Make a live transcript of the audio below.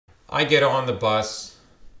I get on the bus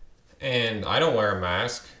and I don't wear a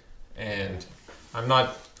mask, and I'm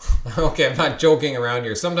not okay, I'm not joking around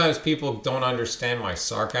here. Sometimes people don't understand my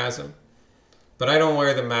sarcasm, but I don't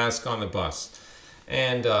wear the mask on the bus.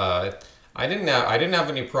 And I didn't have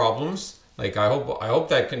any problems. Like I hope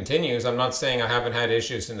that continues. I'm not saying I haven't had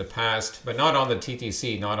issues in the past, but not on the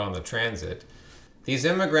TTC, not on the transit. These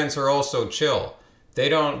immigrants are also chill. They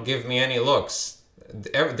don't give me any looks.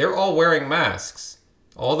 They're all wearing masks.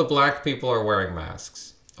 All the black people are wearing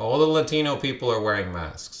masks. All the Latino people are wearing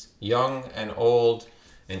masks. Young and old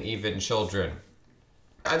and even children.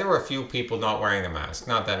 There were a few people not wearing a mask,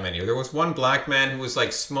 not that many. There was one black man who was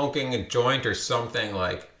like smoking a joint or something,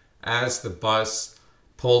 like as the bus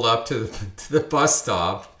pulled up to the bus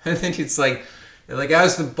stop, and then it's like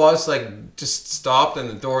as the bus like just stopped and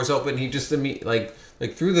the doors opened, he just immediately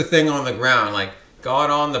like threw the thing on the ground, like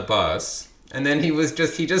got on the bus, and then he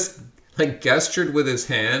just like gestured with his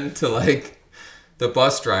hand to like the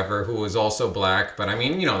bus driver, who was also black. But I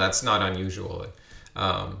mean, that's not unusual.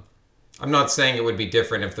 I'm not saying it would be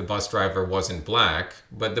different if the bus driver wasn't black,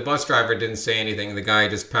 but the bus driver didn't say anything. The guy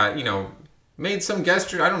just made some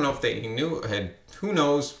gesture. I don't know if he knew, who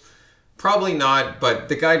knows? Probably not, but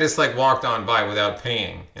the guy just like walked on by without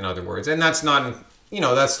paying, in other words. And that's not,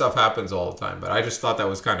 that stuff happens all the time, but I just thought that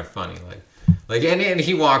was kind of funny. And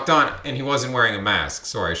he walked on and he wasn't wearing a mask.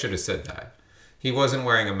 Sorry, I should have said that. He wasn't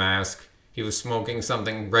wearing a mask. He was smoking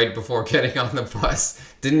something right before getting on the bus.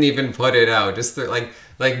 Didn't even put it out. Just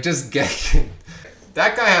just get.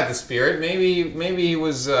 That guy had the spirit. Maybe he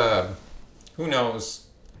was. Who knows?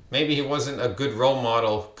 Maybe he wasn't a good role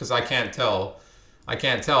model, because I can't tell.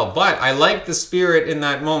 But I like the spirit in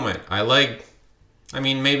that moment. I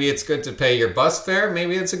mean, maybe it's good to pay your bus fare.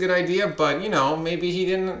 Maybe it's a good idea. But maybe he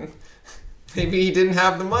didn't. Maybe he didn't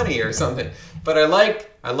have the money or something. But I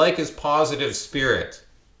like his positive spirit.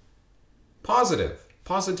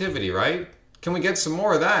 Positivity, right? Can we get some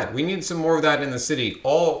more of that? We need some more of that in the city,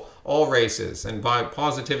 all races. And by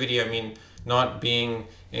positivity, I mean not being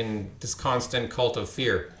in this constant cult of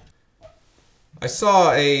fear. I saw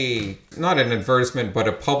not an advertisement, but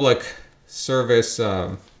a public service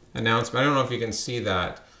announcement. I don't know if you can see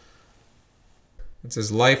that. It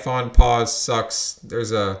says, "Life on pause sucks."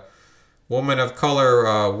 There's a woman of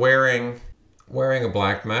color wearing a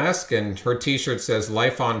black mask, and her t-shirt says,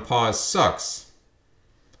 "Life on pause sucks."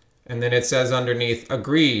 And then it says underneath,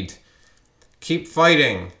 "Agreed. Keep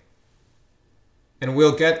fighting. And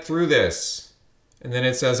we'll get through this." And then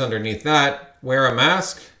it says underneath that, "Wear a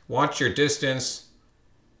mask, watch your distance,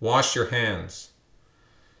 wash your hands."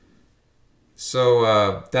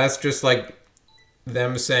 So that's just like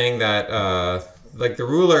them saying that, like the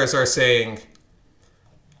rulers are saying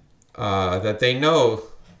that they know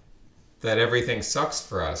that everything sucks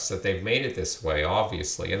for us, that they've made it this way,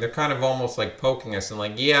 obviously. And they're kind of almost like poking us and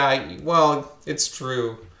like, yeah, well, it's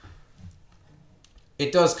true.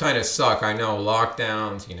 It does kind of suck, I know,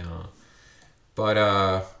 lockdowns,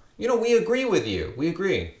 But, we agree with you. We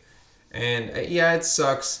agree. And yeah, it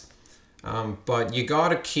sucks. But you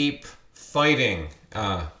gotta keep fighting.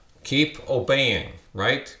 Keep obeying,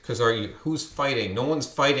 right? Because who's fighting? No one's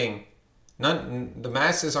fighting. The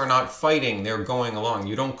masses are not fighting. They're going along.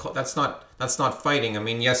 That's not fighting. I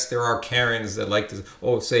mean, yes, there are Karens that like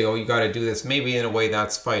to say, you got to do this. Maybe in a way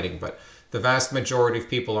that's fighting, but the vast majority of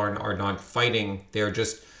people are not fighting. They're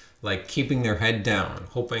just like keeping their head down,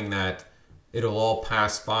 hoping that it'll all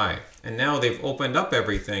pass by. And now they've opened up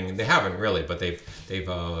everything. They haven't really, but they've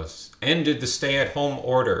ended the stay-at-home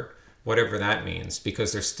order, whatever that means,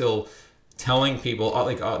 because they're still telling people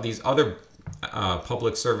these other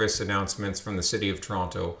public service announcements from the city of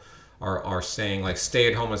Toronto are saying like stay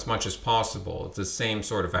at home as much as possible. It's the same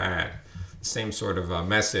sort of ad, the same sort of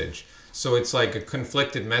message. So it's like a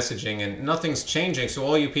conflicted messaging, and nothing's changing. So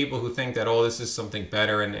all you people who think that, this is something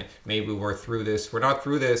better and maybe we're through this, we're not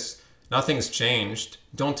through this. Nothing's changed.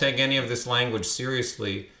 Don't take any of this language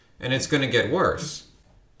seriously, and it's going to get worse.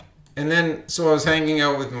 And then, so I was hanging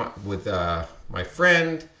out with my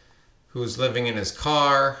friend who's living in his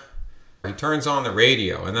car. He turns on the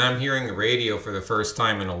radio, and I'm hearing the radio for the first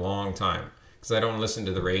time in a long time, because I don't listen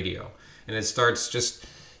to the radio. And it starts just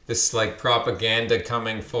this like propaganda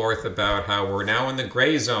coming forth about how we're now in the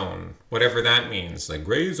gray zone, whatever that means, like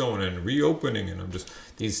gray zone and reopening. And I'm just,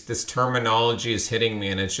 this terminology is hitting me,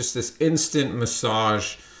 and it's just this instant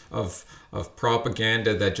massage of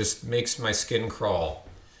propaganda that just makes my skin crawl.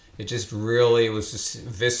 It just really was this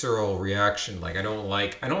visceral reaction. Like I don't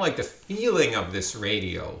like the feeling of this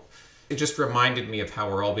radio. it just reminded me of how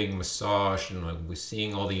we're all being massaged, and we're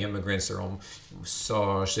seeing all the immigrants are all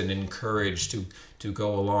massaged and encouraged to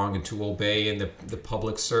go along and to obey in the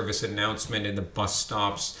public service announcement in the bus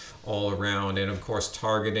stops all around, and of course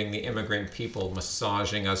targeting the immigrant people,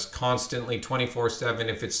 massaging us constantly 24/7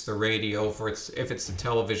 if it's the radio, if it's the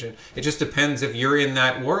television. It just depends if you're in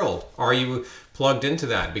that world. Are you plugged into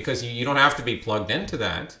that? Because you don't have to be plugged into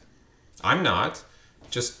that. I'm not.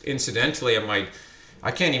 Just incidentally,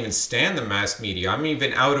 I can't even stand the mass media. I'm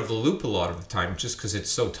even out of the loop a lot of the time just because it's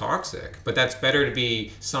so toxic. But that's better to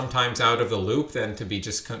be sometimes out of the loop than to be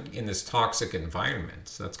just in this toxic environment.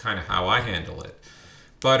 So that's kind of how I handle it.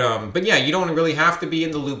 But yeah, you don't really have to be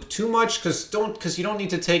in the loop too much because you don't need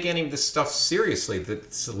to take any of this stuff seriously.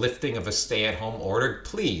 This lifting of a stay-at-home order,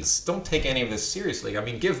 please don't take any of this seriously. I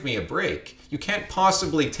mean, give me a break. You can't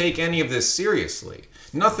possibly take any of this seriously.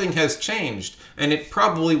 Nothing has changed, and it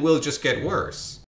probably will just get worse.